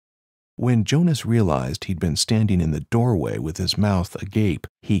When Jonas realized he'd been standing in the doorway with his mouth agape,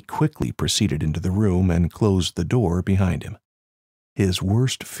 he quickly proceeded into the room and closed the door behind him. His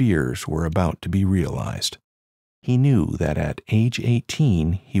worst fears were about to be realized. He knew that at age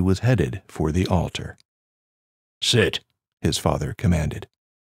 18 he was headed for the altar. "Sit," his father commanded.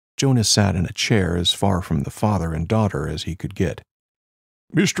 Jonas sat in a chair as far from the father and daughter as he could get.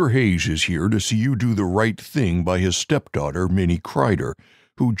 "Mr. Hayes is here to see you do the right thing by his stepdaughter, Minnie Kreider,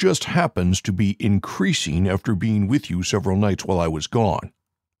 who just happens to be increasing after being with you several nights while I was gone."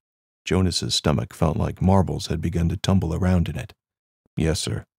 Jonas's stomach felt like marbles had begun to tumble around in it. "Yes,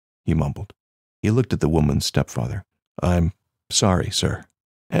 sir," he mumbled. He looked at the woman's stepfather. "I'm sorry, sir."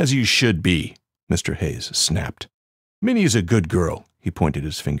 "As you should be," Mr. Hayes snapped. "Minnie is a good girl," he pointed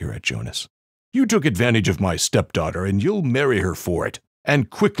his finger at Jonas. "You took advantage of my stepdaughter, and you'll marry her for it, and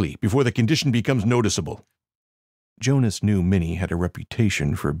quickly, before the condition becomes noticeable." Jonas knew Minnie had a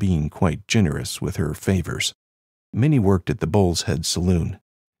reputation for being quite generous with her favors. Minnie worked at the Bull's Head Saloon.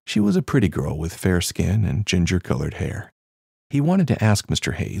 She was a pretty girl with fair skin and ginger-colored hair. He wanted to ask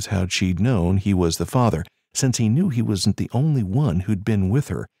Mr. Hayes how she'd known he was the father, since he knew he wasn't the only one who'd been with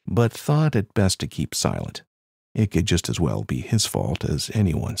her, but thought it best to keep silent. It could just as well be his fault as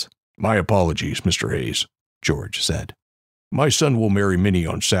anyone's. "My apologies, Mr. Hayes," George said. "My son will marry Minnie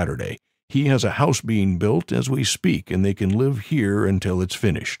on Saturday. He has a house being built as we speak, and they can live here until it's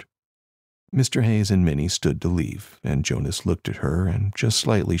finished." Mr. Hayes and Minnie stood to leave, and Jonas looked at her and just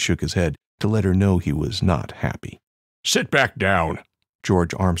slightly shook his head to let her know he was not happy. "Sit back down,"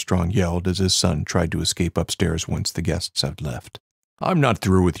 George Armstrong yelled as his son tried to escape upstairs once the guests had left. "I'm not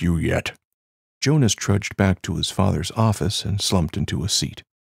through with you yet." Jonas trudged back to his father's office and slumped into a seat.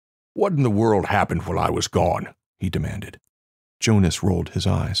 "What in the world happened while I was gone?" he demanded. Jonas rolled his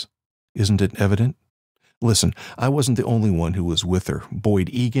eyes. "Isn't it evident? Listen, I wasn't the only one who was with her. Boyd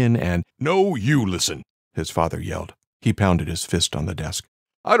Egan and—" "No, you listen," his father yelled. He pounded his fist on the desk.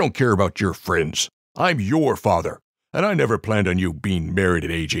 "I don't care about your friends. I'm your father, and I never planned on you being married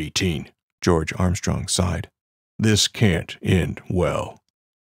at age 18. George Armstrong sighed. "This can't end well."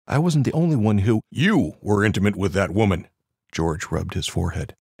 "I wasn't the only one who—" "You were intimate with that woman." George rubbed his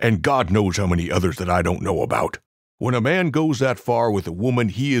forehead. "And God knows how many others that I don't know about. When a man goes that far with a woman,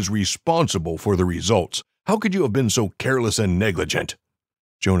 he is responsible for the results. How could you have been so careless and negligent?"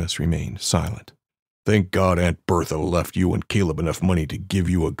 Jonas remained silent. "Thank God Aunt Bertha left you and Caleb enough money to give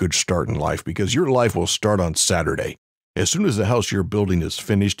you a good start in life, because your life will start on Saturday. As soon as the house you're building is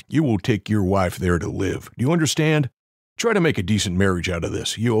finished, you will take your wife there to live. Do you understand? Try to make a decent marriage out of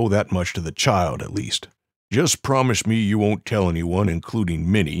this. You owe that much to the child, at least. Just promise me you won't tell anyone,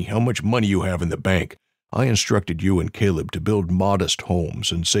 including Minnie, how much money you have in the bank. I instructed you and Caleb to build modest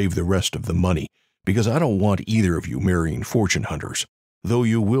homes and save the rest of the money, because I don't want either of you marrying fortune hunters. Though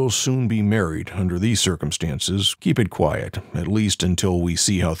you will soon be married under these circumstances, keep it quiet, at least until we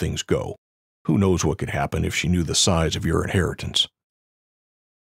see how things go. Who knows what could happen if she knew the size of your inheritance."